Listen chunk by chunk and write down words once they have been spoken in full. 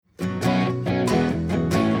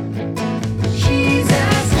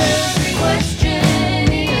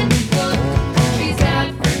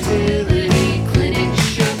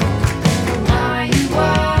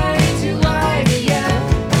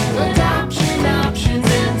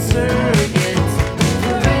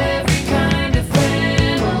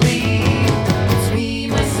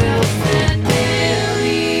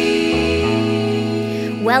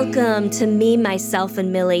Welcome to Me, Myself,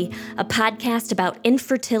 and Millie, a podcast about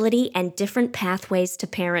infertility and different pathways to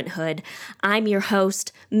parenthood. I'm your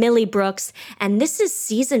host, Millie Brooks, and this is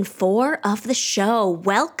season 4 of the show.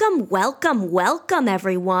 Welcome, welcome, welcome,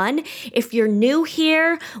 everyone. If you're new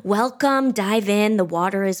here, welcome, dive in, the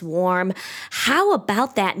water is warm. How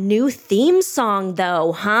about that new theme song,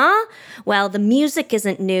 though, huh? Well, the music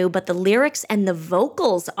isn't new, but the lyrics and the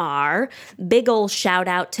vocals are. Big ol' shout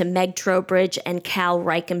out to Meg Trowbridge and Cal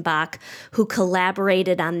Reichenbach, who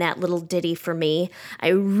collaborated on that little ditty for me. I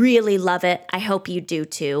really love it. I hope you do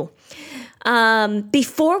too.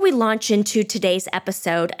 Before we launch into today's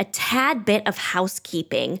episode, a tad bit of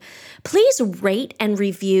housekeeping. Please rate and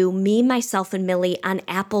review Me, Myself, and Millie on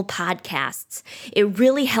Apple Podcasts. It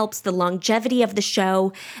really helps the longevity of the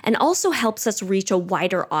show and also helps us reach a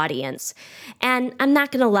wider audience. And I'm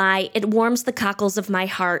not going to lie, it warms the cockles of my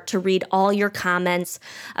heart to read all your comments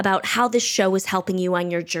about how this show is helping you on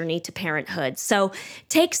your journey to parenthood. So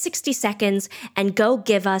take 60 seconds and go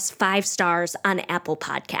give us 5 stars on Apple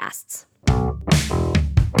Podcasts.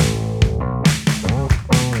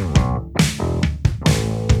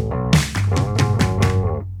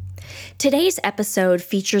 Today's episode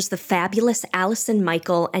features the fabulous Allison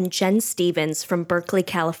Michael and Jen Stevens from Berkeley,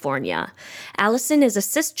 California. Allison is a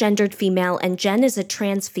cisgendered female and Jen is a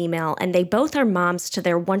trans female, and they both are moms to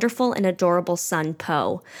their wonderful and adorable son,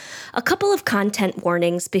 Poe. A couple of content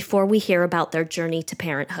warnings before we hear about their journey to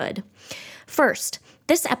parenthood. First,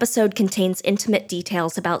 this episode contains intimate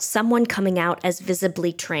details about someone coming out as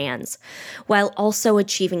visibly trans, while also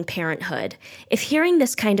achieving parenthood. If hearing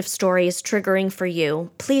this kind of story is triggering for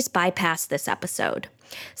you, please bypass this episode.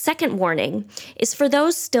 Second warning is for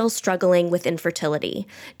those still struggling with infertility.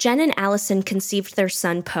 Jen and Allison conceived their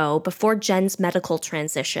son Poe before Jen's medical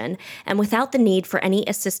transition and without the need for any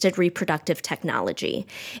assisted reproductive technology.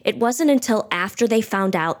 It wasn't until after they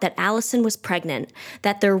found out that Allison was pregnant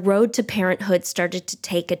that their road to parenthood started to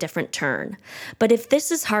take a different turn. But if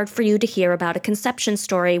this is hard for you to hear about a conception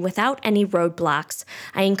story without any roadblocks,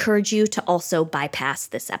 I encourage you to also bypass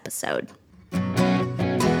this episode.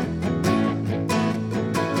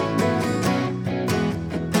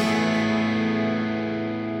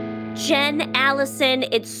 Jen, Allison,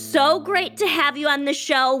 it's so great to have you on the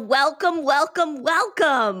show. Welcome, welcome,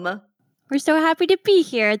 welcome. We're so happy to be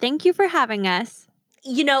here. Thank you for having us.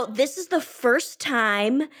 You know, this is the first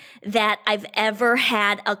time that I've ever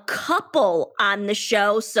had a couple on the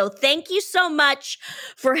show, so thank you so much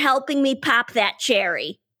for helping me pop that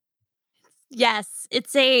cherry. Yes,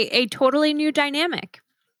 it's a totally new dynamic.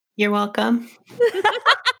 You're welcome.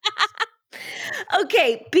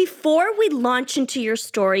 Okay, before we launch into your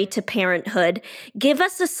story to parenthood, give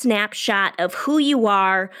us a snapshot of who you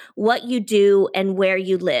are, what you do, and where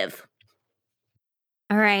you live.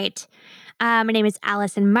 All right. My name is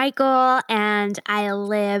Allison Michael, and I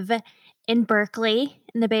live in Berkeley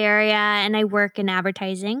in the Bay Area, and I work in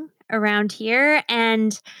advertising around here,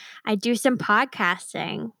 and I do some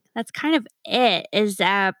podcasting. That's kind of it, is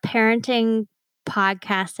parenting,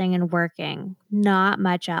 podcasting, and working. Not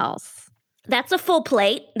much else. That's a full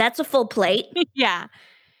plate. Yeah.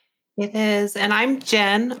 It is. And I'm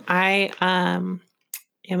Jen. I am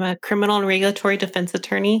a criminal and regulatory defense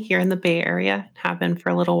attorney here in the Bay Area. Have been for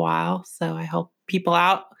a little while. So I help people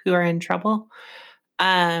out who are in trouble.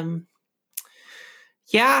 Yeah.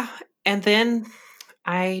 And then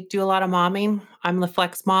I do a lot of momming. I'm the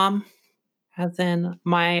flex mom, as in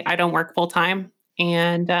I don't work full time.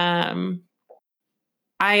 And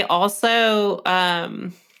I also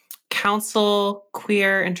counsel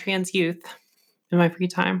queer and trans youth in my free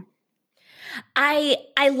time. I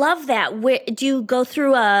love that. Do you go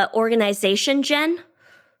through a organization, Jen?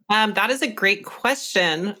 That is a great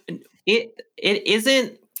question. It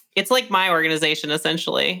isn't. It's like my organization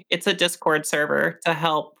essentially. It's a Discord server to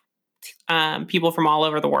help people from all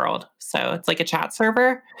over the world. So it's like a chat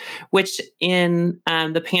server, which in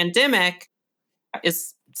the pandemic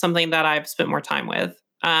is something that I've spent more time with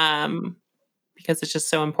because it's just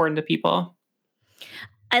so important to people.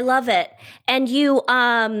 I love it. And you,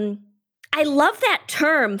 I love that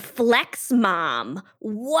term, flex mom.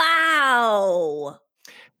 Wow.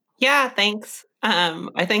 Yeah, thanks.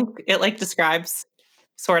 I think it describes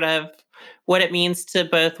sort of what it means to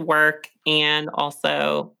both work and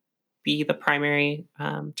also be the primary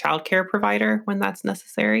childcare provider when that's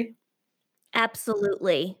necessary.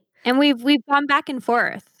 Absolutely. And we've gone back and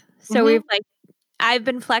forth. So we've I've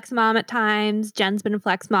been flex mom at times, Jen's been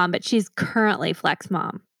flex mom, but she's currently flex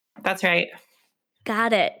mom. That's right.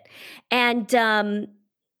 Got it. And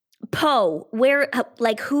Poe,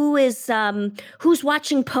 who's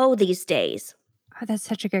watching Poe these days? Oh, that's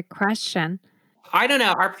such a good question. I don't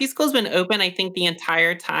know. Our preschool's been open, I think, the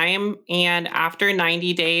entire time. And after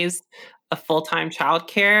 90 days of full time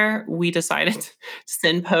childcare, we decided to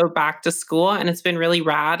send Poe back to school. And it's been really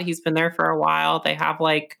rad. He's been there for a while. They have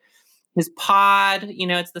like his pod,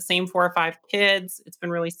 it's the same 4 or 5 kids. It's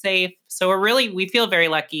been really safe. So we feel very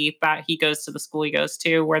lucky that he goes to the school he goes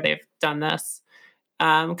to where they've done this.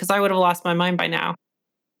 Because I would have lost my mind by now.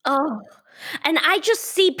 Oh, and I just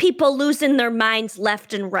see people losing their minds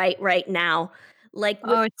left and right now. Like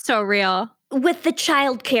Oh, it's so real. with the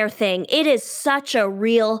childcare thing, it is such a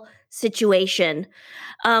real situation.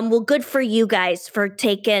 Well, good for you guys for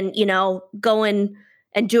taking, going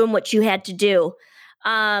and doing what you had to do.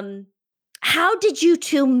 How did you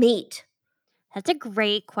two meet? That's a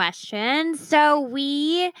great question. So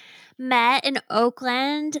we met in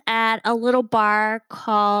Oakland at a little bar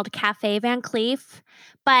called Cafe Van Cleef.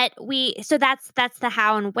 But that's the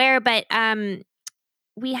how and where. But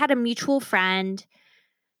we had a mutual friend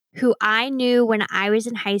who I knew when I was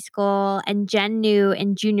in high school and Jen knew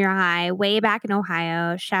in junior high, way back in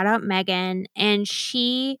Ohio. Shout out Megan. And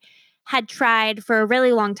she had tried for a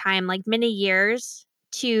really long time, like many years,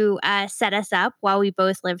 to set us up while we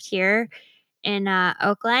both lived here in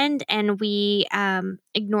Oakland, and we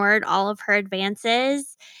ignored all of her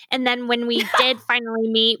advances. And then when we did finally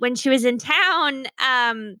meet, when she was in town,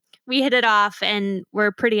 we hit it off, and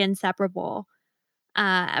we're pretty inseparable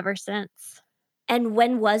ever since. And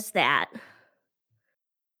when was that?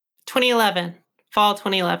 2011, fall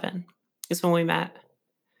 2011 is when we met.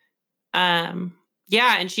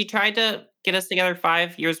 Yeah, and she tried to get us together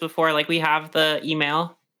 5 years before. Like we have the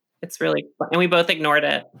email. It's really fun. And we both ignored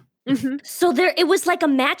it. Mm-hmm. So it was like a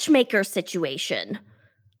matchmaker situation.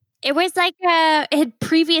 It was like it had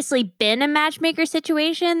previously been a matchmaker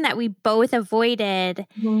situation that we both avoided.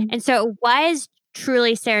 Mm-hmm. And so it was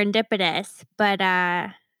truly serendipitous. But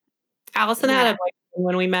Allison had a boyfriend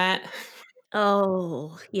when we met.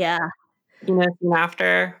 Oh, yeah. Soon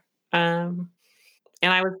after. And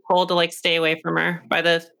I was told to like stay away from her by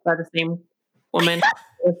the same woman.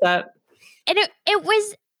 What's up? And it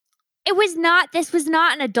was not, this was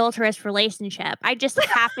not an adulterous relationship. I just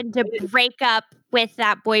happened to break up with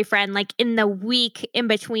that boyfriend like in the week in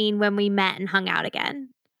between when we met and hung out again.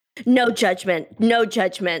 No judgment. No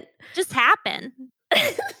judgment. Just happened.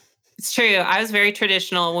 It's true. I was very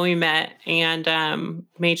traditional when we met and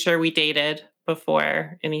made sure we dated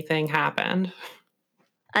before anything happened.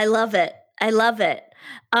 I love it. I love it.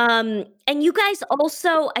 And you guys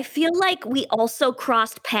also, I feel like we also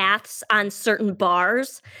crossed paths on certain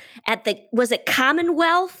bars was it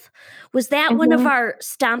Commonwealth? Was that one of our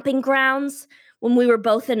stomping grounds when we were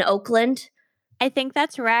both in Oakland? I think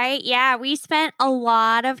that's right. Yeah, we spent a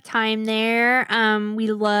lot of time there. We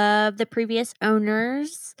love the previous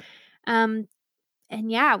owners. And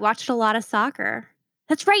yeah, watched a lot of soccer.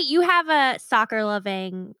 That's right. You have a soccer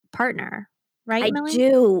loving partner, right,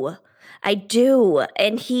 Millie? I do.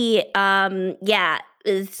 And he, he's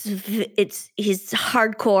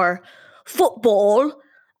hardcore footballer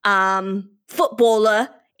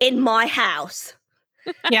in my house.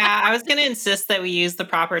 Yeah, I was going to insist that we use the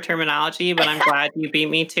proper terminology, but I'm glad you beat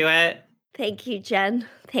me to it. Thank you, Jen.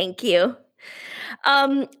 Thank you.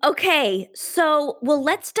 Okay, so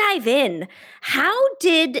let's dive in. How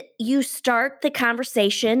did you start the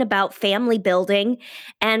conversation about family building,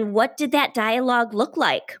 and what did that dialogue look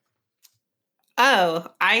like? Oh,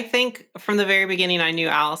 I think from the very beginning, I knew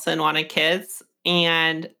Allison wanted kids.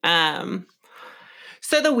 And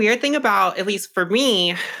so the weird thing about, at least for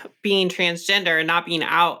me, being transgender and not being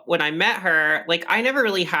out when I met her, like I never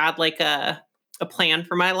really had like a plan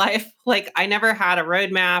for my life. Like I never had a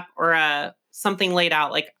roadmap or something laid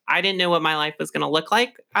out. Like I didn't know what my life was going to look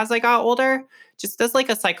like as I got older, just as like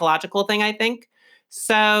a psychological thing, I think.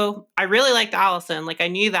 So I really liked Allison. Like I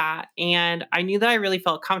knew that. And I knew that I really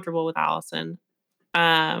felt comfortable with Allison.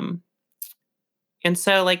 And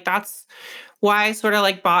so like that's why I sort of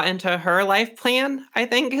like bought into her life plan, I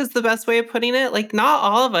think is the best way of putting it. Like not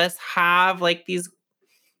all of us have like these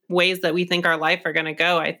ways that we think our life are going to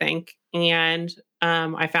go, I think. And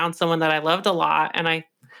I found someone that I loved a lot and I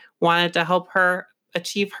wanted to help her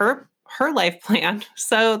achieve her life plan.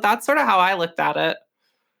 So that's sort of how I looked at it.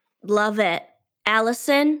 Love it.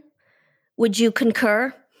 Allison, would you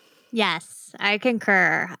concur? Yes, I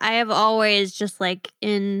concur. I have always just like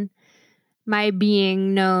in my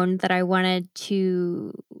being known that I wanted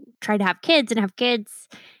to try to have kids and have kids.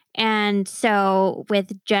 And so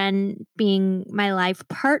with Jen being my life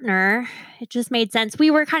partner, it just made sense. We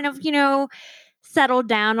were kind of, settled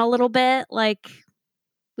down a little bit. Like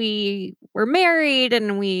we were married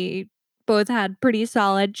and we both had pretty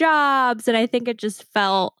solid jobs. And I think it just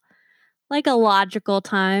felt like a logical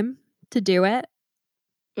time to do it.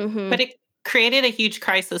 Mm-hmm. But it created a huge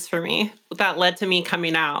crisis for me that led to me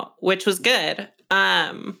coming out, which was good.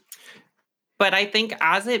 But I think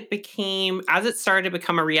as it started to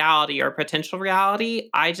become a reality or potential reality,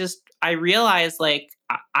 I realized like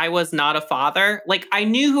I was not a father. Like I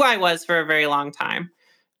knew who I was for a very long time.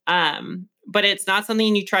 But it's not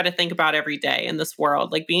something you try to think about every day in this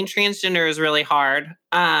world. Like being transgender is really hard,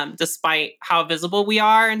 despite how visible we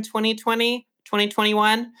are in 2020,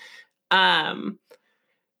 2021. Um,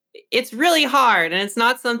 it's really hard and it's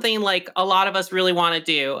not something like a lot of us really want to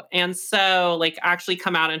do. And so like actually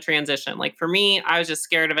come out and transition. Like for me, I was just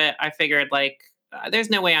scared of it. I figured like there's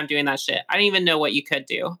no way I'm doing that shit. I didn't even know what you could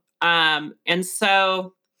do. And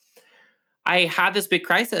so I had this big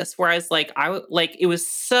crisis where I was like, like, it was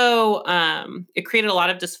so, it created a lot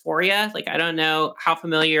of dysphoria. Like, I don't know how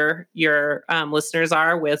familiar your listeners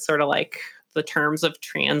are with sort of like the terms of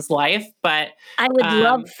trans life, but I would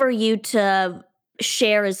love for you to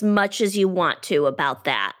share as much as you want to about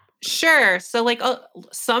that. sure. So, like,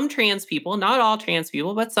 some trans people, not all trans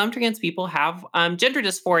people, but some trans people have gender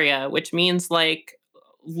dysphoria, which means like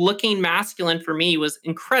looking masculine for me was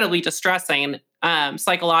incredibly distressing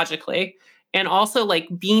psychologically. And also, like,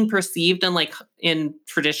 being perceived in like in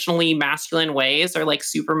traditionally masculine ways or like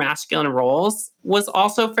super masculine roles was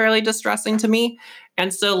also fairly distressing to me.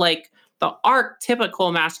 And so, like, the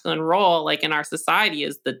archetypical masculine role, like in our society,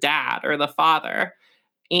 is the dad or the father.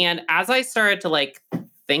 And as I started to like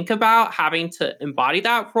think about having to embody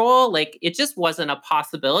that role, like it just wasn't a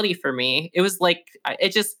possibility for me. It was like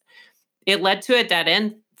it led to a dead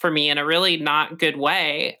end for me in a really not good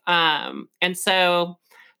way. And so,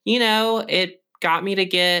 it got me to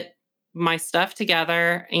get my stuff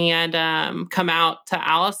together and come out to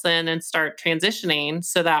Allison and start transitioning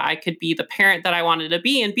so that I could be the parent that I wanted to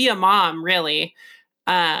be and be a mom, really.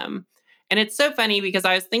 Um, and it's so funny because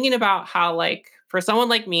I was thinking about how, like, for someone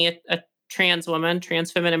like me, a trans woman,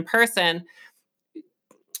 trans feminine person,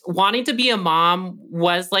 wanting to be a mom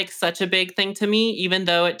was like such a big thing to me, even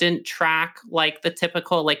though it didn't track like the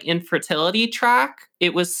typical like infertility track.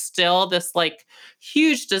 It was still this like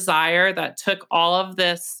huge desire that took all of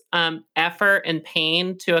this effort and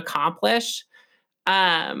pain to accomplish.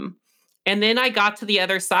 Um, and then I got to the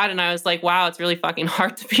other side and I was like, wow, it's really fucking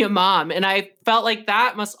hard to be a mom. And I felt like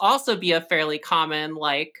that must also be a fairly common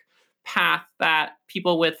like path that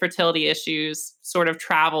people with fertility issues sort of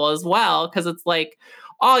travel as well. Cause it's like,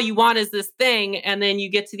 all you want is this thing. And then you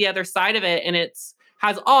get to the other side of it and it's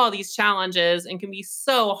has all these challenges and can be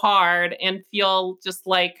so hard and feel just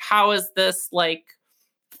like, how is this like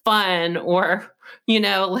fun or,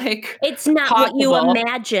 like It's not what you possible?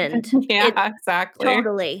 imagined. Yeah, exactly.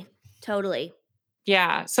 Totally.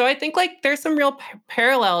 Yeah. So I think like there's some real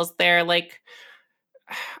parallels there. Like,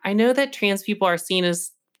 I know that trans people are seen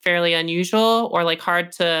as fairly unusual or like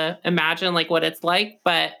hard to imagine like what it's like,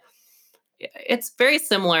 but it's very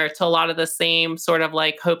similar to a lot of the same sort of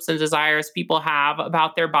like hopes and desires people have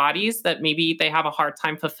about their bodies that maybe they have a hard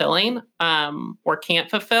time fulfilling or can't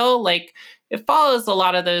fulfill. Like it follows a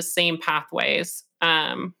lot of those same pathways.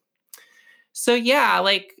 So yeah,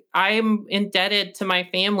 like I'm indebted to my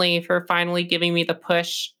family for finally giving me the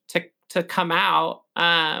push to come out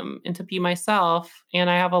and to be myself. And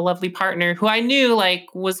I have a lovely partner who I knew like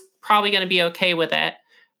was probably going to be okay with it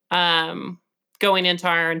going into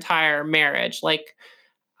our entire marriage. Like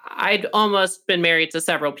I'd almost been married to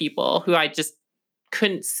several people who I just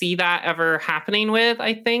couldn't see that ever happening with,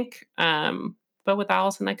 I think. But with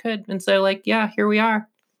Allison, I could. And so like, yeah, here we are.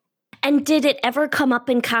 And did it ever come up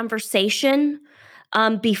in conversation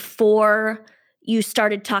before you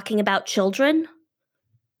started talking about children?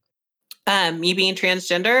 Me being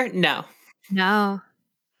transgender? No. No.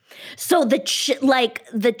 So the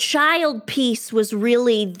child piece was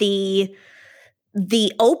really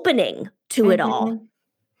the opening to it all.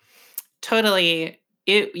 Totally.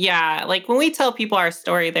 Yeah, like when we tell people our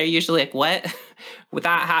story, they're usually like, "What? What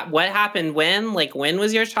happened when? Like, when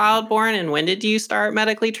was your child born, and when did you start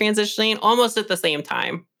medically transitioning?" Almost at the same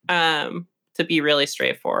time. To be really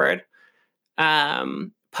straightforward.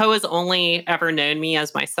 Poe has only ever known me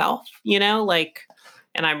as myself, like,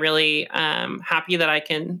 and I'm really happy that I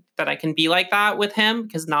can be like that with him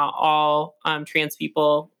because not all trans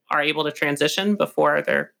people are able to transition before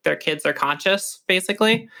their kids are conscious,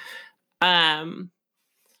 basically. Um,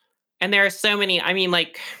 and there are so many, I mean,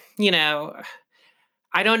 like,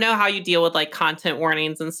 I don't know how you deal with like content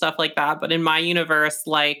warnings and stuff like that, but in my universe,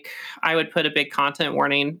 like I would put a big content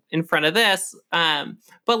warning in front of this.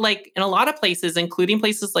 But like in a lot of places, including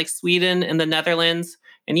places like Sweden and the Netherlands,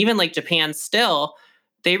 and even like Japan still,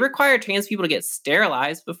 they require trans people to get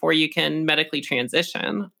sterilized before you can medically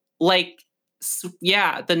transition. Like,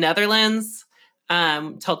 yeah, the Netherlands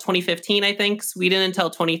till 2015, I think. Sweden until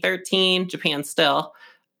 2013. Japan still.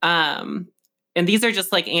 And these are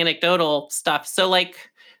just like anecdotal stuff. So like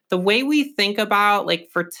the way we think about like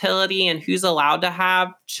fertility and who's allowed to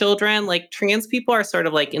have children, like trans people are sort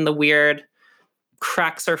of like in the weird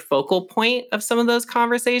crux or focal point of some of those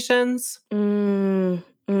conversations. Mm,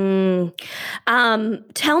 mm.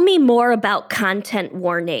 Tell me more about content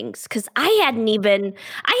warnings, because I haven't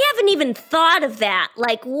even thought of that.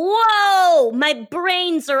 Like, whoa, my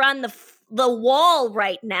brains are on the wall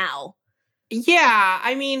right now. Yeah,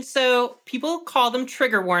 I mean, so people call them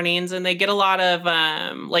trigger warnings and they get a lot of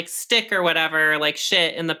like stick or whatever, like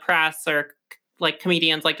shit in the press, or like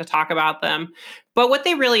comedians like to talk about them. But what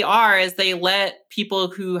they really are is they let people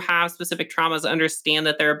who have specific traumas understand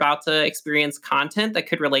that they're about to experience content that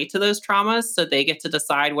could relate to those traumas, so they get to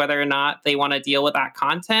decide whether or not they want to deal with that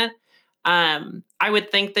content. I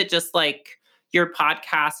would think that just like your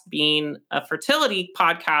podcast being a fertility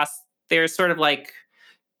podcast, there's sort of like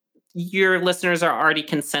your listeners are already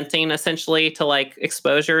consenting essentially to like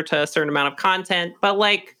exposure to a certain amount of content. But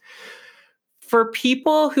like for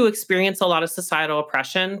people who experience a lot of societal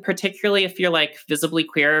oppression, particularly if you're like visibly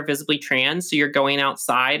queer or visibly trans, so you're going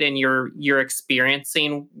outside and you're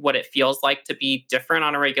experiencing what it feels like to be different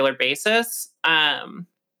on a regular basis,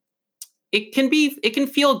 it can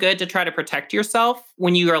feel good to try to protect yourself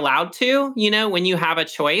when you're allowed to, when you have a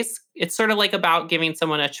choice. It's sort of like about giving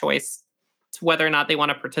someone a choice to whether or not they want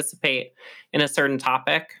to participate in a certain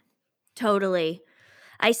topic. Totally.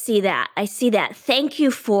 I see that. Thank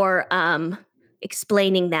you for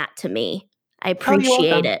explaining that to me. I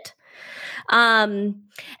appreciate it.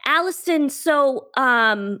 Allison, so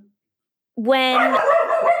when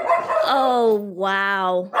oh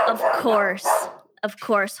wow, of course,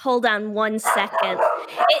 hold on one second.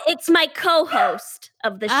 It's my co-host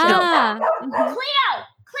of the show. Cleo,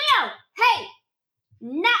 hey,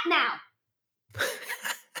 not now.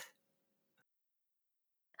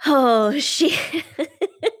 Oh, she's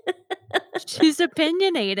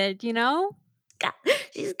opinionated, she's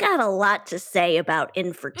got a lot to say about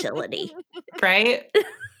infertility. Right?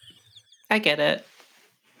 I get it.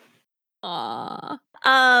 Aww.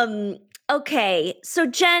 Okay, so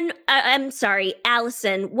Jen, I'm sorry,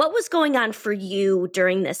 Allison, what was going on for you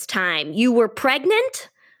during this time? You were pregnant?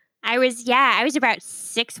 I was about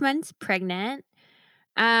 6 months pregnant.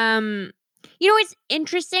 It's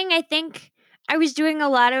interesting. I think I was doing a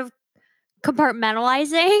lot of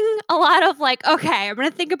compartmentalizing, a lot of like, okay, I'm going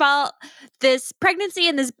to think about this pregnancy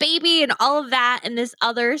and this baby and all of that in this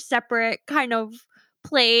other separate kind of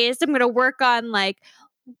place. I'm going to work on like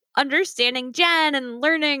understanding Jen and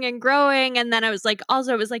learning and growing. And then I was like,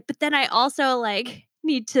 but then I also like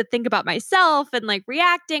need to think about myself and like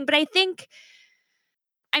reacting. But I think,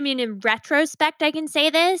 in retrospect, I can say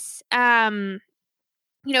this, it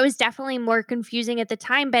was definitely more confusing at the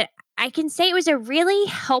time, but I can say it was a really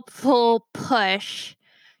helpful push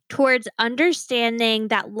towards understanding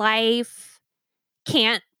that life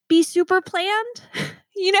can't be super planned,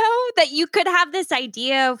 that you could have this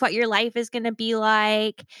idea of what your life is going to be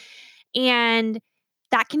like, and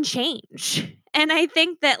that can change. And I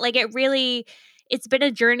think that like it's been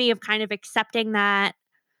a journey of kind of accepting that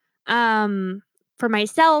for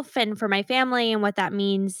myself and for my family and what that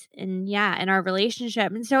means in our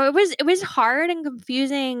relationship. And so it was hard and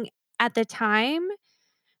confusing at the time.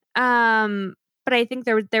 But I think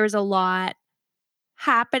there was a lot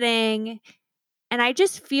happening, and I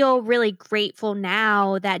just feel really grateful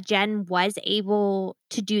now that Jen was able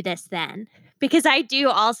to do this then, because I do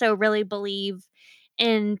also really believe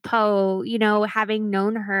in Poe, having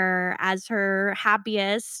known her as her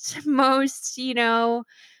happiest, most,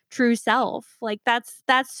 true self. Like that's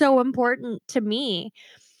so important to me.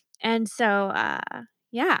 And so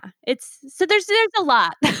there's a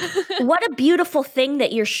lot. What a beautiful thing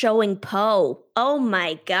that you're showing Poe. Oh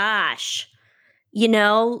my gosh.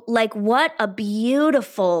 Like what a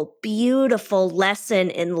beautiful, beautiful lesson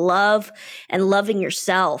in love and loving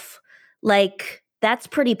yourself. Like that's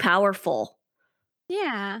pretty powerful.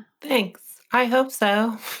 Yeah. Thanks. I hope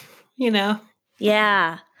so. Yeah.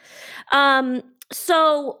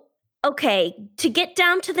 So, okay, to get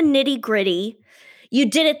down to the nitty-gritty, you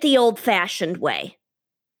did it the old-fashioned way.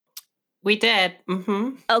 We did.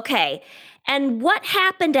 Mm-hmm. Okay. And what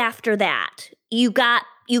happened after that? You got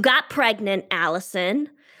pregnant, Allison.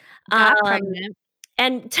 Got pregnant.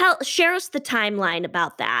 And share us the timeline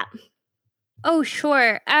about that. Oh,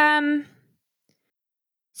 sure. So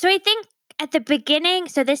I think at the beginning,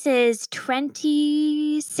 so this is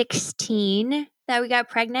 2016. that we got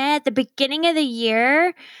pregnant. At the beginning of the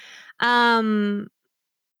year, I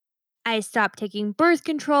stopped taking birth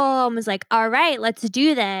control and was like, all right, let's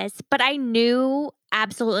do this. But I knew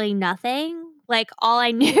absolutely nothing. Like, all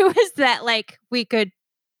I knew was that, like, we could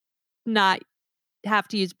not have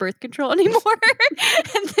to use birth control anymore.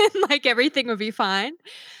 And then, like, everything would be fine.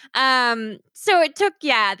 So it took,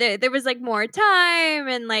 there was, like, more time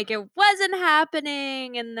and, like, it wasn't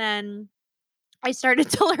happening. And then I started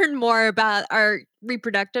to learn more about our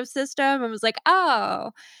reproductive system and was like,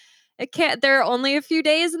 oh, there are only a few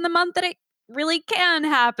days in the month that it really can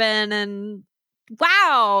happen. And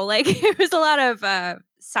wow, like it was a lot of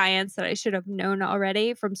science that I should have known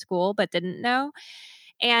already from school, but didn't know.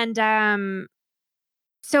 And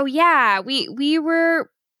so yeah, we were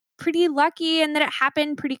pretty lucky and that it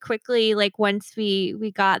happened pretty quickly. Like once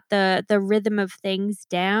we got the rhythm of things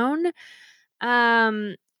down,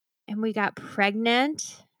 and we got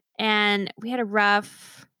pregnant, and we had a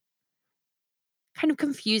rough, kind of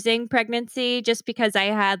confusing pregnancy just because I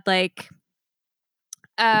had like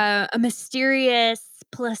a mysterious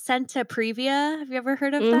placenta previa. Have you ever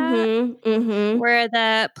heard of that? Mm-hmm. Mm-hmm. Where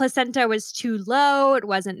the placenta was too low, it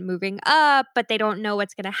wasn't moving up, but they don't know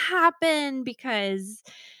what's going to happen because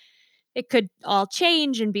it could all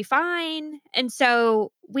change and be fine. And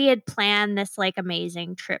so we had planned this like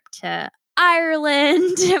amazing trip to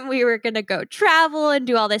Ireland and we were going to go travel and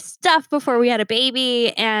do all this stuff before we had a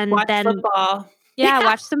baby. And Watch then football.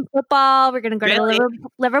 watch some football. We're gonna go to the Really?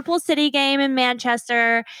 Liverpool City game in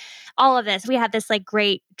Manchester. All of this. We had this like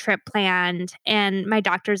great trip planned, and my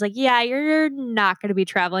doctor's like, "Yeah, you're not going to be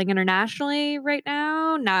traveling internationally right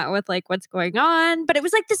now, not with like what's going on." But it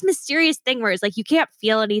was like this mysterious thing where it's like you can't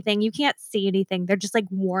feel anything, you can't see anything. They're just like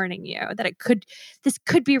warning you that this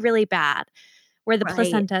could be really bad where the Right.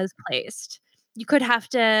 placenta is placed. You could have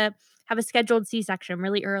to have a scheduled C-section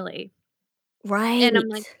really early. Right. And I'm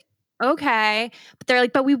like, okay. But they're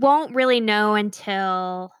like, but we won't really know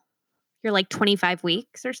until you're like 25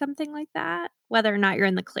 weeks or something like that, whether or not you're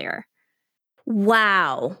in the clear.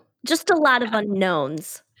 Wow. Just a lot of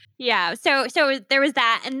unknowns. Yeah. So there was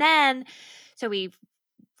that. And then so we,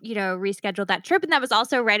 rescheduled that trip. And that was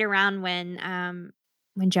also right around when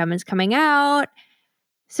Gemma's coming out.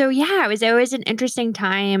 So yeah, it was always an interesting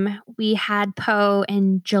time. We had Poe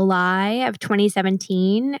in July of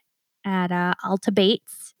 2017 at Alta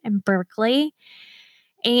Bates in Berkeley.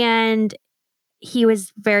 And he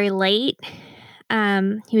was very late.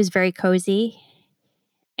 He was very cozy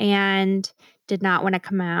and did not want to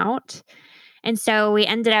come out. And so we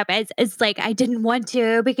ended up as like I didn't want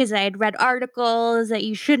to because I had read articles that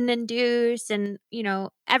you shouldn't induce, and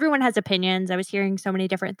everyone has opinions. I was hearing so many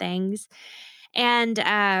different things. And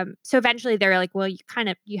so eventually they were like, well,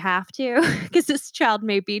 you have to because this child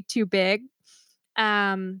may be too big.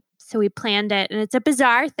 So we planned it, and it's a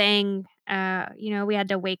bizarre thing. We had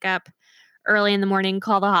to wake up early in the morning,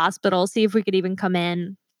 call the hospital, see if we could even come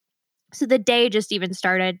in. So the day just even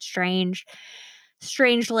started strangely.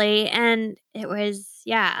 And it was,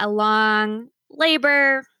 a long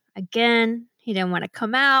labor. Again, he didn't want to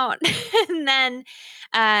come out. And then,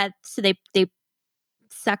 so they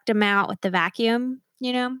sucked him out with the vacuum,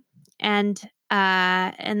 and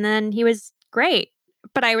then he was great,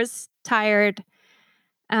 but I was tired.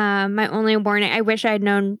 My only warning, I wish I'd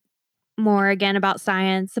known more again about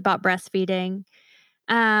science, about breastfeeding.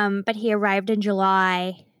 But he arrived in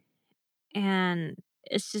July, and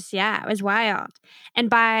it's just, it was wild. And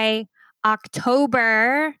by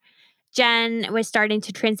October, Jen was starting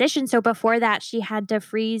to transition. So before that, she had to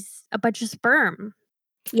freeze a bunch of sperm.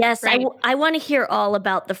 Yes, Right. I want to hear all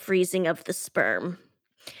about the freezing of the sperm.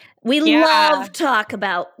 We'd Yeah. love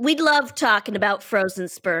talking about frozen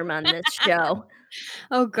sperm on this show.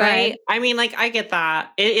 Oh, good. Right? I mean, like, I get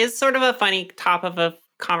that. It is sort of a funny topic of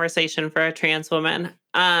conversation for a trans woman,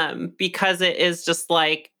 because it is just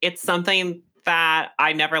like, it's something that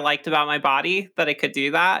I never liked about my body, that I could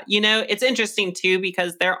do that. It's interesting too,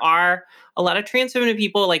 because there are a lot of trans women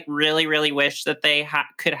people like really, really wish that they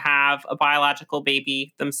could have a biological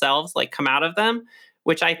baby themselves, like come out of them,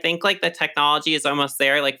 which I think like the technology is almost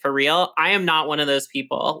there, like for real. I am not one of those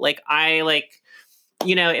people. Like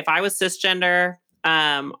if I was cisgender,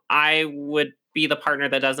 I would be the partner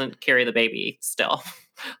that doesn't carry the baby still.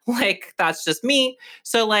 Like, that's just me.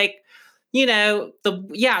 So like, so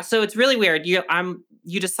it's really weird.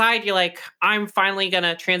 You decide, you're like, I'm finally going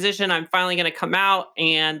to transition. I'm finally going to come out.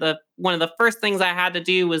 And one of the first things I had to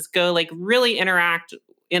do was go like really interact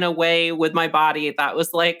in a way with my body that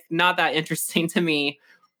was like not that interesting to me.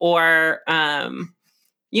 Or,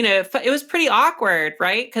 it was pretty awkward,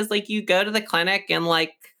 right? Because like you go to the clinic and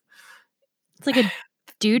like It's like a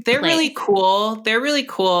dude They're place. really cool. They're really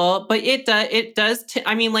cool, but it does.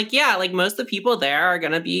 I mean, like, yeah, like most of the people there are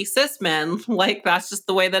going to be cis men. Like that's just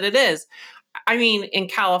the way that it is. I mean, in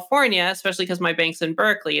California, especially because my bank's in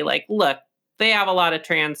Berkeley, like, look, they have a lot of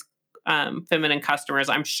trans feminine customers.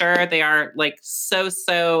 I'm sure they are like so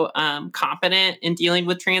competent in dealing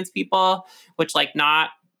with trans people, which like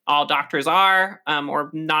not all doctors are, or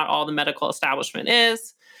not all the medical establishment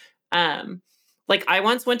is. Like I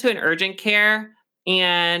once went to an urgent care,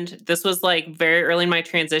 and this was like very early in my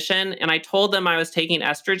transition, and I told them I was taking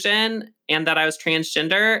estrogen and that I was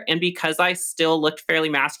transgender, and because I still looked fairly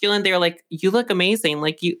masculine, they were like, "You look amazing."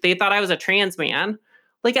 Like they thought I was a trans man,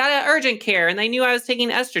 like at an urgent care, and they knew I was taking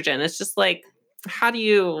estrogen. It's just like, how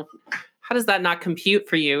does that not compute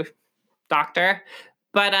for you, doctor?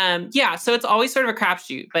 But yeah, so it's always sort of a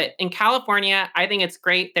crapshoot. But in California, I think it's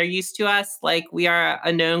great. They're used to us. Like we are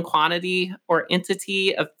a known quantity or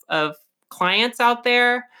entity of clients out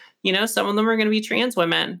there. You know, some of them are going to be trans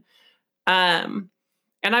women.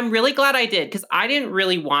 And I'm really glad I did, because I didn't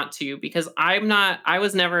really want to, because I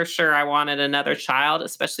was never sure I wanted another child,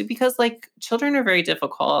 especially because like children are very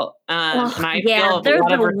difficult. And I feel a they're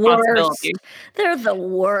lot of the responsibility. worst. They're the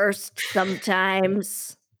worst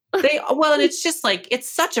sometimes. Well, and it's just like, it's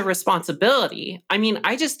such a responsibility. I mean,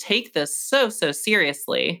 I just take this so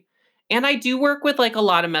seriously. And I do work with like a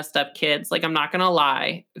lot of messed up kids, like I'm not going to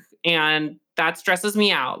lie. And that stresses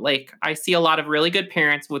me out. Like I see a lot of really good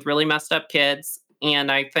parents with really messed up kids.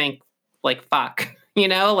 And I think like, fuck, you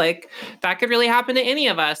know, like that could really happen to any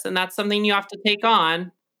of us. And that's something you have to take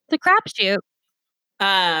on. It's a crapshoot.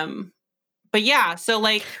 But yeah, so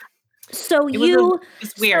like, So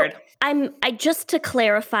it's weird. I just to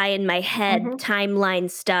clarify in my head timeline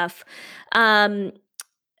stuff.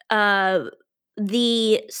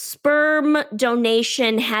 The sperm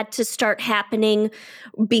donation had to start happening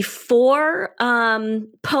before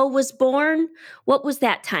Poe was born. What was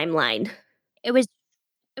that timeline? It was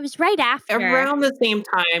right after. Around the same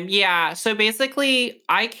time, yeah. So basically,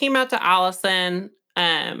 I came out to Allison,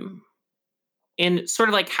 in sort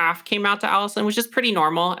of like half came out to Allison, which is pretty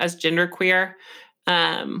normal as genderqueer.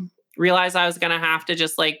 Realized I was gonna have to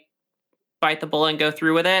just like bite the bullet and go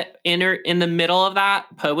through with it. In the middle of that,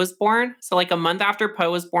 Poe was born. So like a month after Poe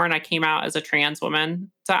was born, I came out as a trans woman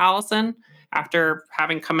to Allison after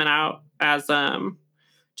having come out as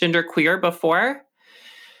genderqueer before.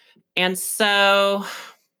 And so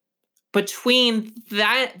between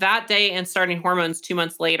that day and starting hormones 2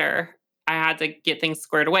 months later, I had to get things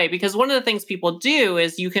squared away, because one of the things people do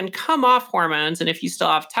is you can come off hormones, and if you still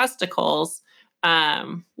have testicles,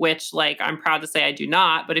 which like I'm proud to say I do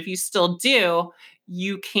not, but if you still do,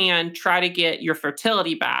 you can try to get your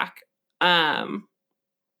fertility back.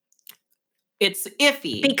 It's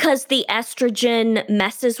iffy because the estrogen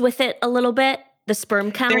messes with it a little bit, the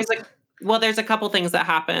sperm count. There's a couple things that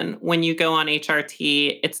happen when you go on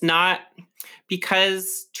HRT. It's not,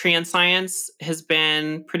 because trans science has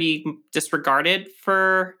been pretty disregarded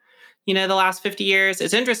for, you know, the last 50 years.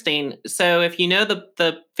 It's interesting. So if you know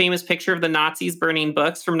the famous picture of the Nazis burning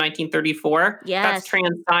books from 1934, yes, that's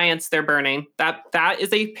trans science they're burning. That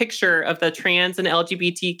is a picture of the Trans and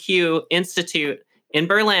LGBTQ Institute in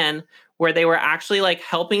Berlin, where they were actually like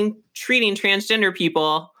treating transgender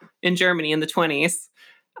people in Germany in the 20s.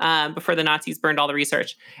 Before the Nazis burned all the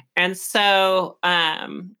research. And so,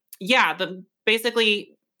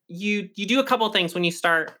 basically you do a couple of things when you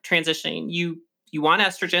start transitioning. You want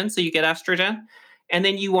estrogen, so you get estrogen, and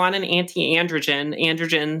then you want an anti-androgen,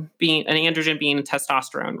 androgen being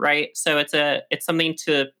testosterone, right? So it's something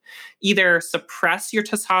to either suppress your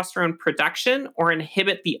testosterone production or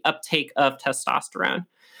inhibit the uptake of testosterone.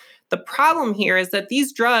 The problem here is that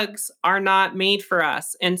these drugs are not made for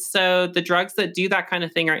us. And so the drugs that do that kind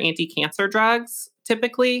of thing are anti-cancer drugs,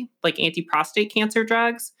 typically, like anti-prostate cancer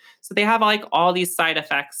drugs. So they have like all these side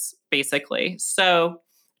effects, basically. So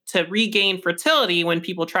to regain fertility, when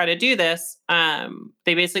people try to do this,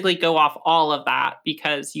 they basically go off all of that,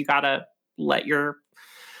 because you got to let your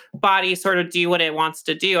body sort of do what it wants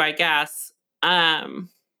to do, I guess.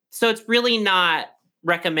 So it's really not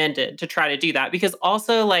recommended to try to do that, because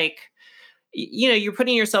also like, you know, you're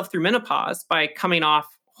putting yourself through menopause by coming off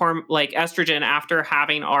like estrogen after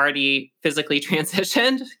having already physically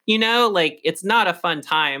transitioned. You know, like it's not a fun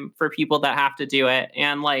time for people that have to do it.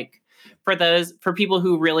 And like for people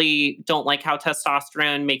who really don't like how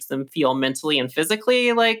testosterone makes them feel mentally and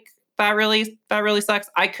physically, like that really sucks.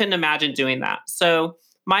 I couldn't imagine doing that. So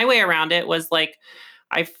my way around it was like,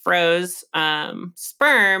 I froze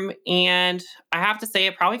sperm, and I have to say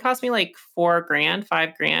it probably cost me like $4,000,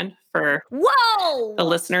 $5,000 for Whoa! the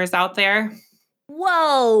listeners out there.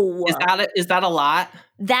 Whoa! Is that a lot?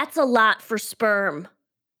 That's a lot for sperm.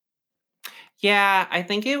 Yeah, I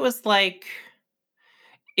think it was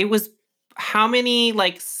how many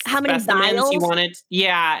like How many specimens you vials? wanted.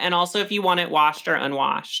 Yeah, and also if you want it washed or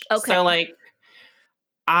unwashed. Okay. So like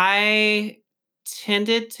I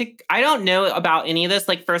I don't know about any of this.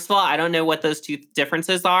 Like, first of all, I don't know what those two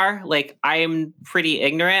differences are. Like, I'm pretty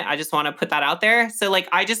ignorant. I just want to put that out there. So, like,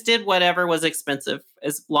 I just did whatever was expensive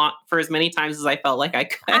for as many times as I felt like I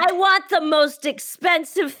could. I want the most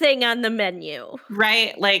expensive thing on the menu.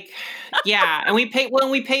 Right? Like, yeah. And we pay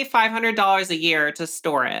 $500 a year to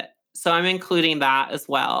store it. So I'm including that as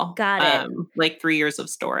well. Got it. Like 3 years of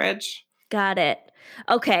storage. Got it.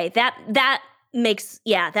 Okay, that makes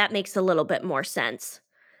a little bit more sense.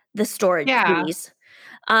 The storage Yeah. fees.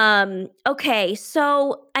 Okay,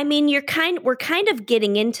 so I mean, we're kind of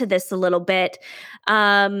getting into this a little bit.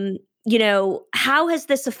 How has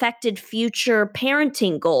this affected future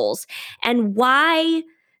parenting goals, and why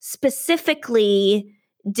specifically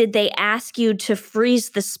did they ask you to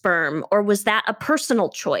freeze the sperm, or was that a personal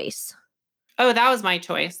choice? Oh, that was my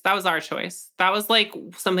choice. That was our choice. That was like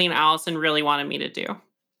something Allison really wanted me to do.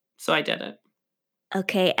 So I did it.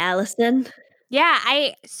 Okay, Allison. Yeah,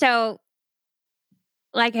 so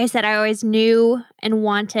like I said, I always knew and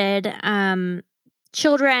wanted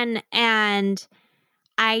children, and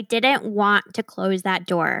I didn't want to close that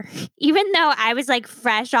door. Even though I was like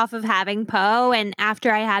fresh off of having Poe, and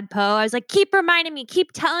after I had Poe, I was like, keep reminding me,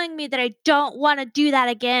 keep telling me that I don't want to do that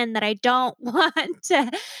again, that I don't want to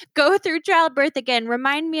go through childbirth again.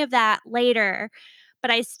 Remind me of that later.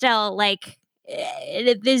 But I still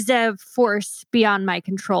it is a force beyond my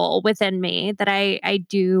control within me that I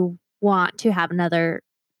do want to have another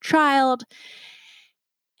child.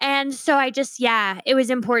 And so it was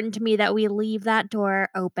important to me that we leave that door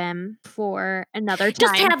open for another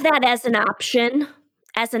Just time. have that as an option.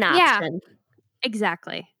 Yeah,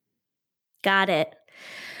 exactly. Got it.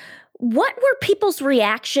 What were people's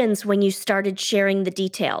reactions when you started sharing the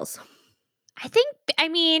details? I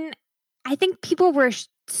think people were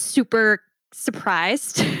super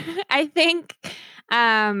surprised. I think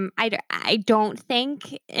I don't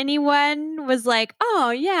think anyone was like, "Oh,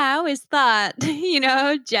 yeah, I always thought,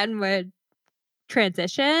 Jen would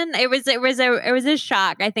transition." It was a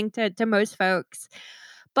shock, I think, to most folks.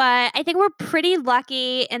 But I think we're pretty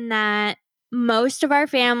lucky in that most of our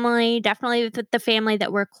family, definitely the family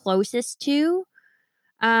that we're closest to,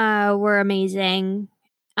 were amazing.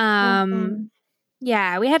 Mhm.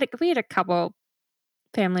 Yeah, we had a couple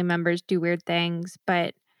family members do weird things,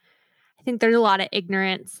 but I think there's a lot of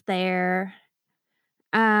ignorance there.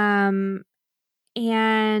 Um,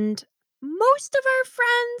 and most of our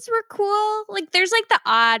friends were cool. Like, there's like the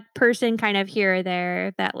odd person kind of here or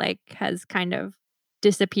there that like has kind of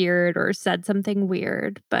disappeared or said something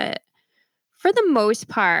weird, but for the most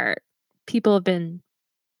part, people have been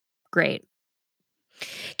great.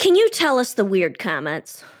 Can you tell us the weird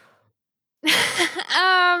comments?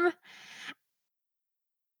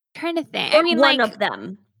 Trying to think. Or one of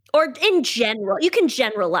them. Or in general. You can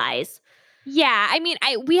generalize. Yeah,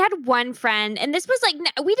 we had one friend, and this was like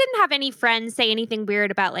we didn't have any friends say anything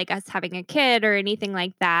weird about like us having a kid or anything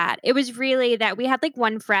like that. It was really that we had like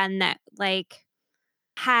one friend that like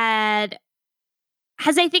had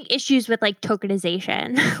has I think issues with like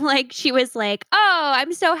tokenization. Like she was like, "Oh,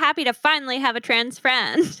 I'm so happy to finally have a trans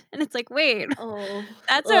friend." And it's like, "Wait. Oh.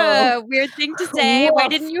 That's a weird thing to say. Why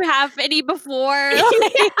Woof. didn't you have any before?"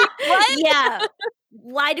 Like, what? Yeah.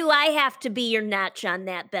 Why do I have to be your notch on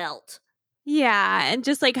that belt? Yeah, and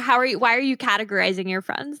just like why are you categorizing your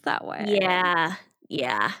friends that way? Yeah.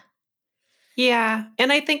 Yeah. Yeah.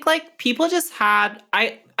 And I think like people just had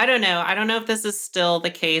I don't know. I don't know if this is still the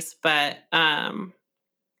case, but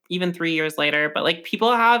even 3 years later, but like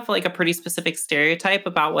people have like a pretty specific stereotype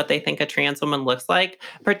about what they think a trans woman looks like,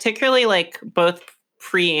 particularly like both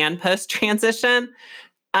pre and post transition.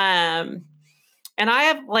 Um and I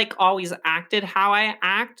have like always acted how I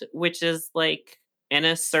act, which is like an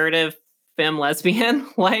assertive femme lesbian.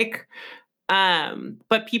 But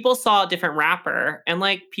people saw a different rapper, and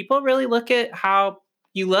like people really look at how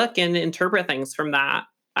you look and interpret things from that.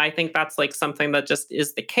 I think that's like something that just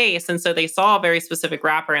is the case. And so they saw a very specific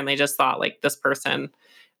rapper and they just thought like this person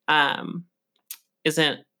um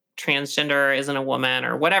isn't transgender, isn't a woman,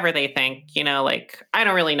 or whatever they think, like I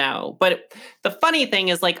don't really know. But the funny thing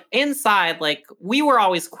is like inside, like we were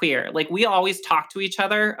always queer. Like we always talked to each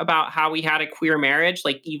other about how we had a queer marriage,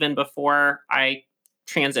 like even before I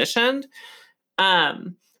transitioned. But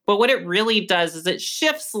what it really does is it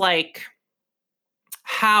shifts like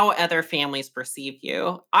how other families perceive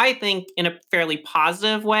you. I think in a fairly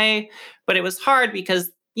positive way, but it was hard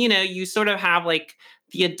because, you sort of have like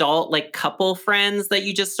the adult like couple friends that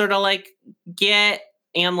you just sort of like get,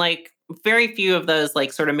 and like very few of those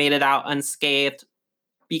like sort of made it out unscathed,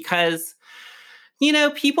 because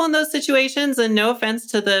people in those situations, and no offense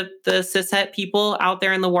to the cishet people out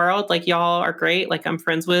there in the world, like y'all are great. Like I'm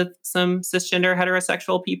friends with some cisgender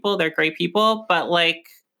heterosexual people. They're great people, but like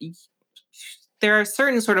there are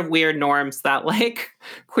certain sort of weird norms that like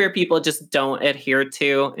queer people just don't adhere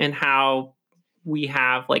to in how we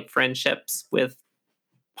have like friendships with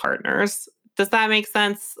partners. Does that make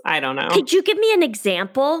sense? I don't know. Could you give me an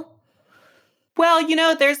example? Well,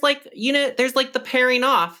 there's like the pairing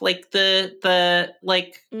off, like the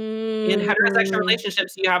like in heterosexual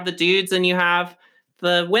relationships, you have the dudes and you have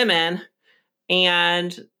the women,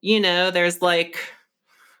 and there's like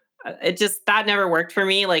it just that never worked for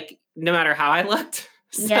me. Like no matter how I looked,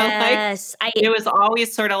 so Yes, like it was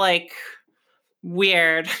always sort of like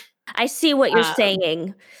weird. I see what you're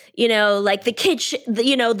saying. Like the kids,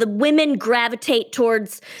 the women gravitate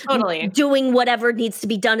towards Totally. doing whatever needs to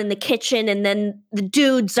be done in the kitchen, and then the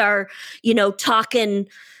dudes are, talking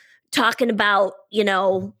about,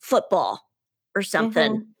 football or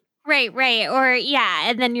something. Mhm. Right. Or yeah,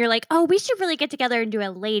 and then you're like, "Oh, we should really get together and do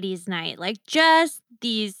a ladies' night, like just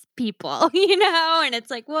these people," And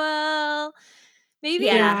it's like, well, maybe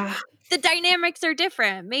Yeah. the dynamics are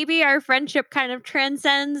different. Maybe our friendship kind of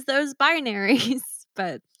transcends those binaries,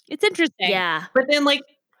 but it's interesting. Yeah. But then like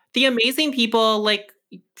the amazing people like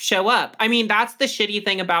show up. I mean, that's the shitty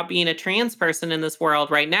thing about being a trans person in this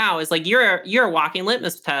world right now, is like you're a walking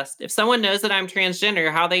litmus test. If someone knows that I'm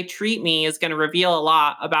transgender, how they treat me is going to reveal a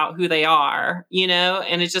lot about who they are, and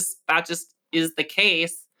that just is the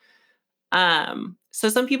case. So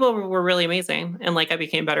some people were really amazing, and like I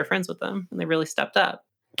became better friends with them, and they really stepped up.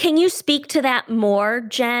 Can you speak to that more,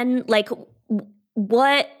 Jen? Like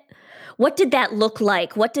what did that look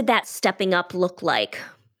like? What did that stepping up look like?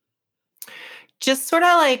 Just sort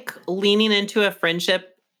of like leaning into a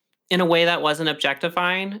friendship in a way that wasn't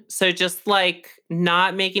objectifying. So just like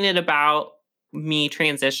not making it about me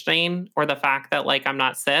transitioning or the fact that like I'm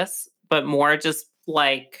not cis, but more just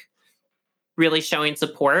like really showing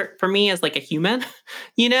support for me as like a human,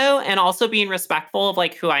 and also being respectful of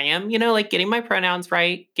like who I am, like getting my pronouns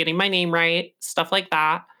right, getting my name right, stuff like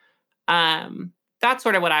that. That's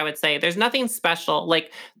sort of what I would say. There's nothing special.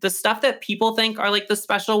 Like the stuff that people think are like the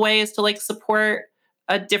special ways to like support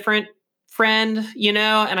a different friend,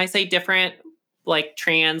 and I say different, like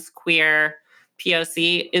trans, queer,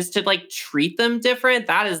 POC, is to like treat them different.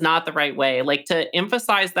 That is not the right way. Like to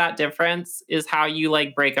emphasize that difference is how you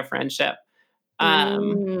like break a friendship.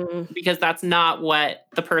 Because that's not what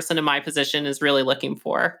the person in my position is really looking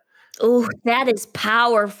for. Oh, that is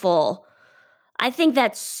powerful. I think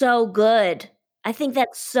that's so good.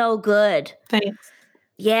 Thanks.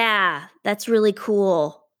 Yeah, that's really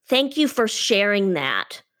cool. Thank you for sharing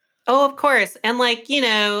that. Oh, of course. And like,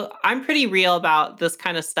 I'm pretty real about this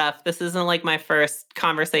kind of stuff. This isn't like my first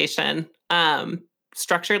conversation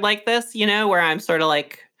structured like this, where I'm sort of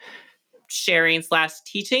like sharing /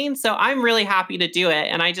 teaching. So I'm really happy to do it.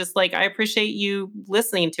 And I just like, I appreciate you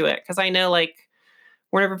listening to it, because I know like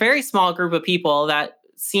we're a very small group of people that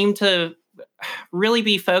seem to really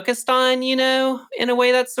be focused on, in a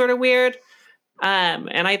way that's sort of weird.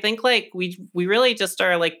 And I think like we really just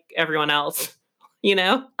are like everyone else,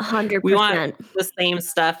 100%. we want the same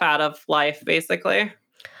stuff out of life, basically.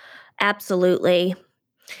 Absolutely.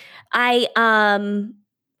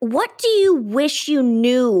 What do you wish you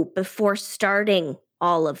knew before starting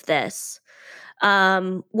all of this?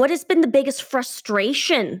 What has been the biggest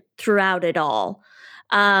frustration throughout it all?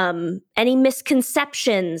 Any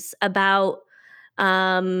misconceptions about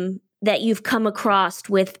that you've come across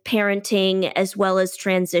with parenting as well as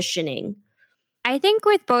transitioning? I think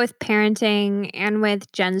with both parenting and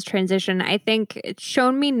with Jen's transition, I think it's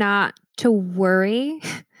shown me not to worry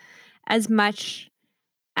as much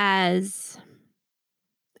as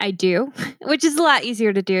I do, which is a lot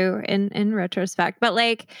easier to do in retrospect. But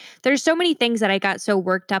like there's so many things that I got so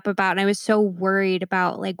worked up about, and I was so worried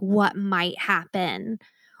about like what might happen,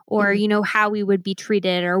 or how we would be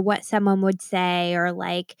treated, or what someone would say, or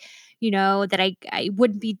like that I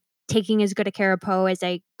wouldn't be taking as good a care of Poe as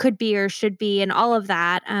I could be or should be, and all of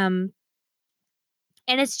that. And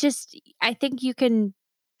it's just, I think you can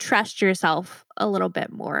trust yourself a little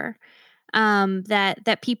bit more.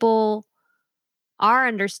 That people are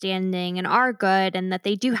understanding and are good, and that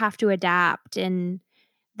they do have to adapt, and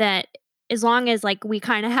that as long as like we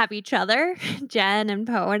kind of have each other, Jen and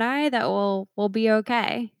Poe and I, that we'll be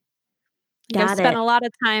okay. Like, I've Got spent it. a lot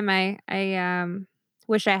of time I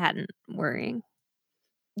wish I hadn't worrying.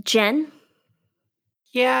 Jen?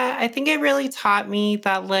 Yeah, I think it really taught me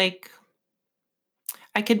that like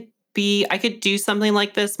I could do something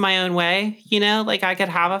like this my own way, you know? Like I could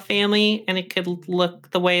have a family and it could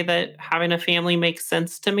look the way that having a family makes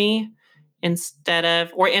sense to me instead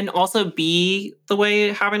of or and also be the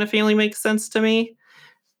way having a family makes sense to me.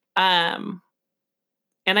 Um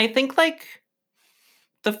and I think like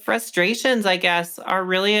the frustrations I guess are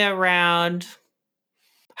really around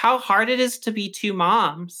how hard it is to be two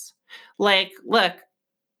moms. Like, look,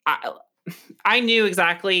 I, I knew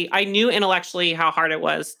intellectually how hard it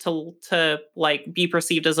was to like be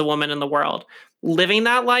perceived as a woman in the world. Living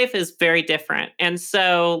that life is very different. And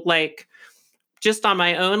so like just on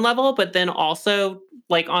my own level, but then also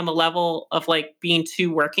like on the level of like being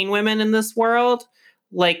two working women in this world,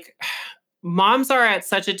 like moms are at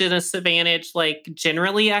such a disadvantage, like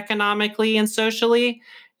generally economically and socially.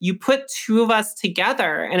 You put two of us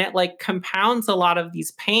together and it like compounds a lot of these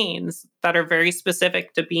pains that are very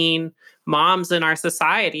specific to being moms in our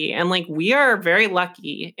society. And like we are very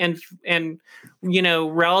lucky and you know,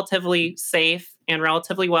 relatively safe and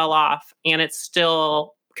relatively well off. And it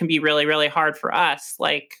still can be really, really hard for us.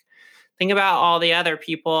 Like think about all the other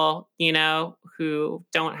people, you know, who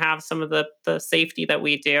don't have some of the safety that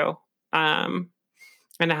we do, um,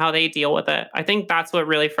 and how they deal with it. I think that's what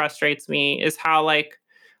really frustrates me is how like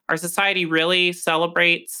our society really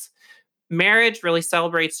celebrates marriage, really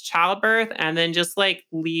celebrates childbirth, and then just like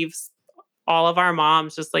leaves all of our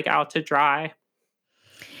moms just like out to dry.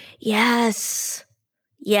 Yes.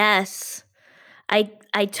 Yes.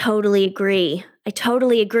 I totally agree. I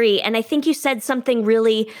totally agree. And I think you said something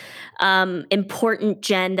really important,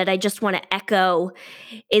 Jen, that I just want to echo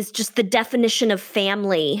is just the definition of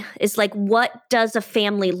family is like, what does a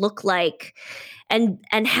family look like? And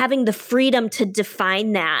having the freedom to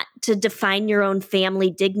define that, to define your own family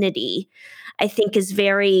dignity, I think is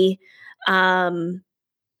very, um,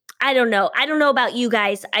 I don't know. I don't know about you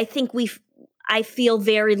guys. I feel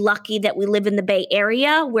very lucky that we live in the Bay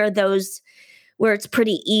Area where it's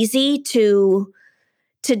pretty easy to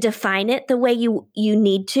define it the way you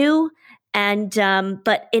need to. And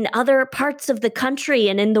but in other parts of the country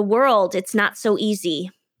and in the world, it's not so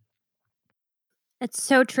easy. That's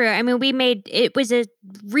so true. I mean, it was a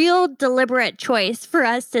real deliberate choice for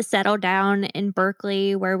us to settle down in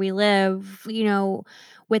Berkeley where we live,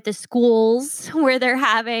 with the schools where they're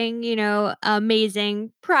having,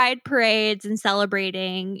 amazing pride parades and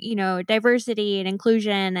celebrating, diversity and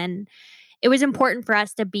inclusion. And it was important for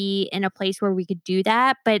us to be in a place where we could do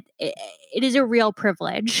that. But it is a real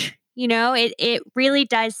privilege. It really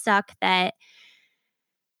does suck that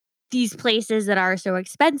these places that are so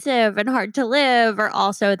expensive and hard to live are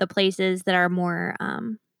also the places that are more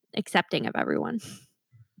accepting of everyone.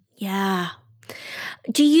 Yeah.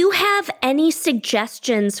 Do you have any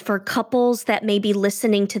suggestions for couples that may be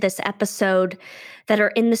listening to this episode that are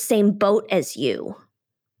in the same boat as you?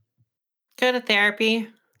 Go to therapy.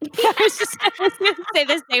 I was going to say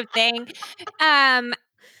the same thing. Um,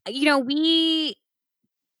 we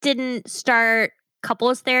didn't start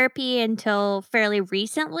couples therapy until fairly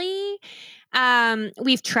recently.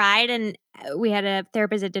 We've tried and we had a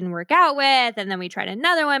therapist that didn't work out with, and then we tried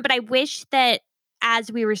another one. But I wish that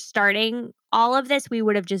as we were starting all of this, we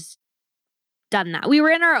would have just done that. We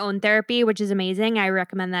were in our own therapy, which is amazing. I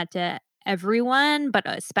recommend that to everyone, but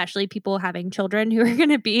especially people having children who are going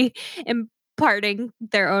to be imparting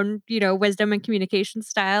their own, wisdom and communication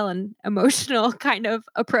style and emotional kind of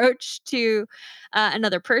approach to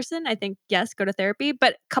another person. I think, yes, go to therapy,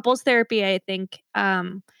 but couples therapy, I think,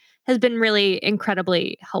 has been really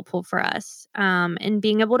incredibly helpful for us in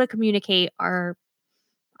being able to communicate our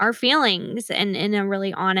feelings and in a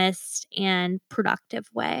really honest and productive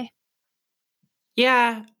way.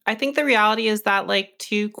 Yeah, I think the reality is that like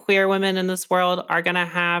two queer women in this world are going to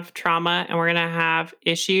have trauma and we're going to have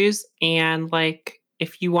issues and like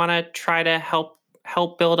if you want to try to help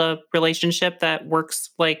build a relationship that works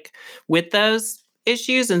like with those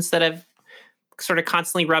issues instead of sort of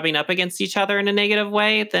constantly rubbing up against each other in a negative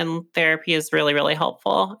way, then therapy is really really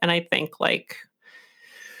helpful and I think like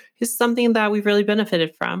is something that we've really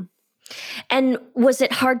benefited from. And was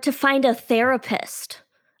it hard to find a therapist,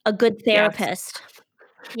 a good Yes. therapist?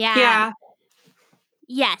 Yeah. Yeah.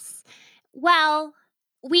 Yes. Well,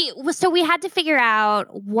 so we had to figure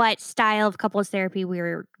out what style of couples therapy we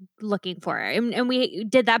were looking for, and we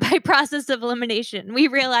did that by process of elimination. We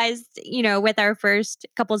realized, with our first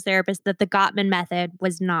couples therapist, that the Gottman method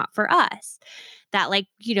was not for us. That, like,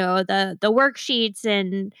 the worksheets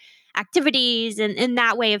and activities and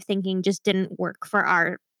that way of thinking just didn't work for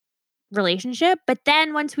our relationship. But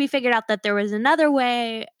then once we figured out that there was another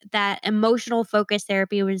way, that emotional focus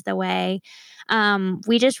therapy was the way,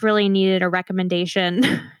 we just really needed a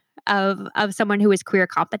recommendation of someone who was queer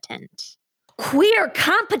competent. Queer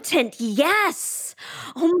competent, yes.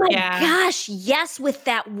 Oh my Yeah. gosh, yes, with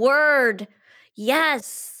that word.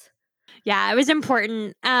 Yes. Yeah, it was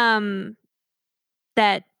important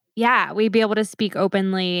that, we'd be able to speak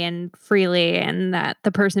openly and freely, and that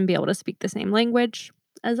the person be able to speak the same language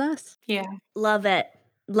as us. Yeah. Love it.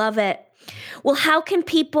 Love it. Well, how can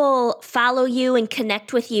people follow you and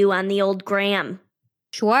connect with you on the old gram?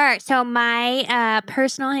 Sure. So my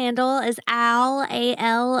personal handle is AL_Michael,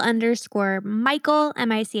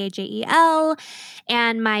 MICHAGEL.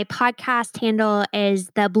 And my podcast handle is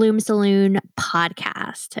the Bloom Saloon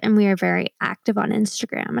Podcast. And we are very active on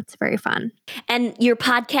Instagram. It's very fun. And your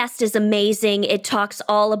podcast is amazing. It talks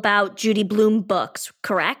all about Judy Blume books,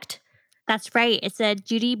 correct? That's right. It's a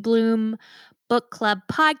Judy Blume book club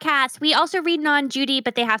podcast. We also read non-Judy,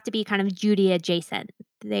 but they have to be kind of Judy adjacent.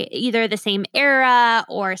 They either the same era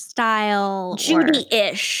or style.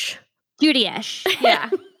 Judy-ish. Judy-ish.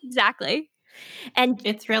 Yeah, exactly. And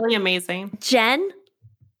It's really amazing. Jen?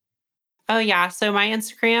 Oh, yeah. So my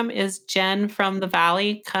Instagram is Jen from the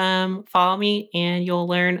Valley. Come follow me and you'll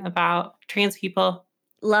learn about trans people.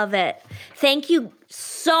 Love it. Thank you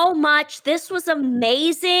so much. This was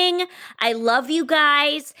amazing. I love you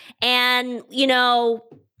guys. And,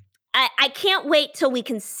 I can't wait till we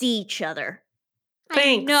can see each other.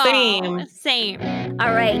 Thanks. Same.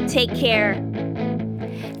 All right. Take care.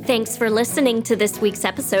 Thanks for listening to this week's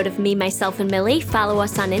episode of Me, Myself, and Millie. Follow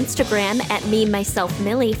us on Instagram at Me, Myself,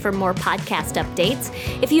 Millie for more podcast updates.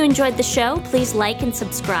 If you enjoyed the show, please like and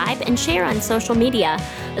subscribe and share on social media.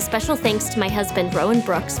 A special thanks to my husband, Rowan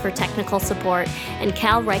Brooks, for technical support, and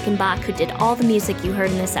Cal Reichenbach, who did all the music you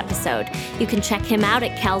heard in this episode. You can check him out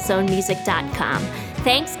at calzonemusic.com.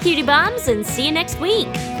 Thanks, cutie bombs, and see you next week.